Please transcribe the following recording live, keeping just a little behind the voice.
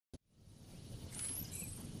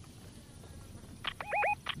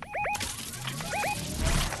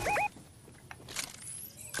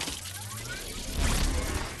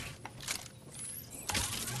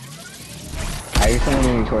someone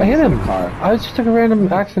moving towards I hit him. the car. I just took a random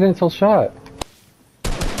accidental shot.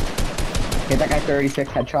 Hit that guy 36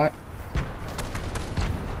 headshot.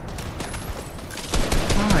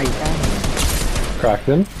 Ah, you got him. Cracked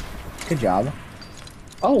him. Good job.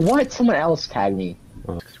 Oh, what? Someone else tagged me.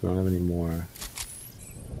 Oh, 'cause we don't have any more.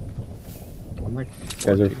 I'm like,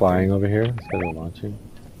 Guys are flying over here. These guys are launching.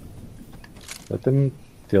 Let them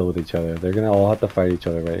deal with each other. They're gonna all have to fight each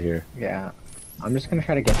other right here. yeah. I'm just gonna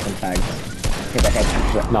try to get some tags. Okay, that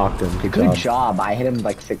guy. Knocked him. Good job. I hit him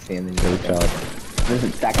like 60 and then Good job.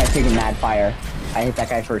 That guy's taking mad fire. I hit that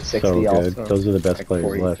guy for 60 So good. also. Those are the best Like players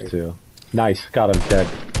 40, left 50. too. Nice. Got him. Dead.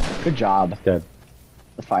 Good job. Dead.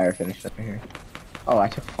 The fire finished up here. Oh, I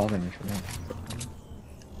took fall damage from that.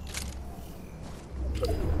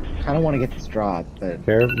 I don't want to get this drop, but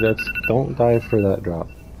Care. Don't die for that drop.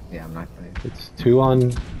 yeah, I'm not gonna. It's 2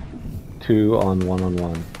 on 2 on 1 on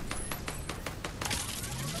 1.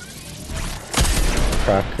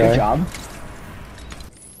 Crack guy. Good job.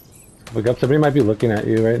 Look up. Somebody might be looking at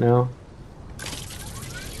you right now.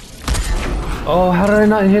 Oh, how did I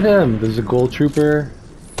not hit him? There's a gold trooper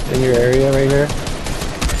in your area right here.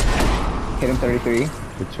 Hit him 33.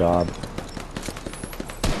 Good job.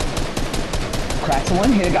 Cracked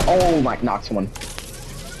someone. Hit a guy. Oh my! Knocked someone.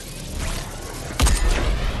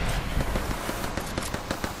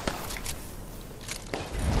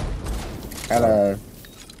 Got a.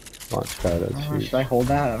 Launch pad. That's huge. Should I hold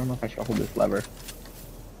that? I don't know if I should hold this lever.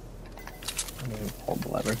 I'm gonna hold the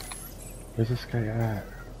lever. Where's this guy at?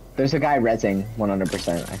 There's a guy rezzing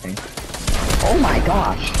 100%, I think. Oh my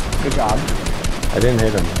gosh! Good job. I didn't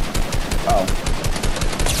hit him. Oh,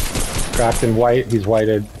 Cracked in white. He's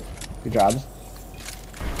whited. good job.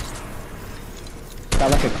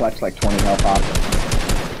 Got like a clutch, like 20 health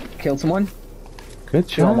off. Killed someone? Good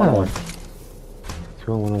Two on job. 1-on-1.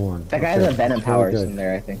 2 on 1-on-1. That guy has a venom That's really powers good. in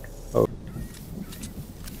there, I think.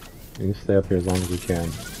 You can stay up here as long as you can.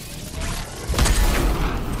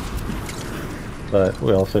 But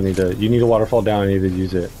we also need to. You need a waterfall down. You need to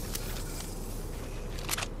use it.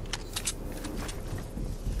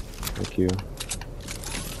 Thank you.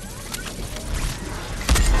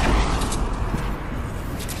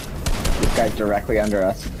 This guy's directly under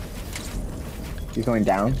us. He's going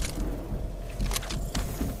down.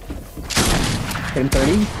 Hit him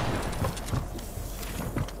 30.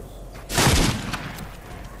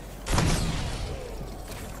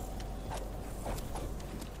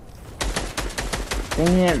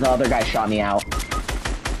 Dang it, the other guy shot me out.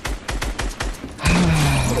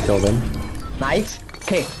 Killed him. Nice.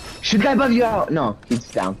 Okay, shoot the guy above you out. No, he's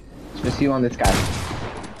down. It's just you on this guy.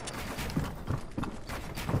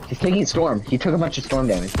 He's taking storm. He took a bunch of storm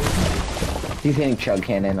damage. He's hitting chug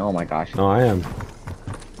cannon. Oh my gosh. No, I am.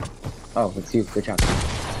 Oh, it's you. Good job.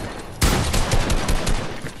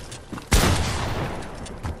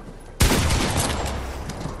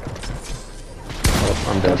 Oh,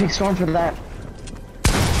 I'm Don't dead. take storm for that.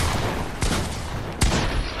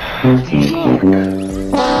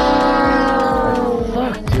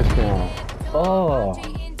 Fuck just now. Oh.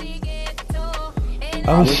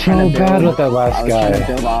 I was trying so to bad build- with that last I was trying to guy.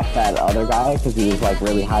 build off that other guy because he was like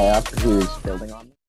really high up because he was building on me.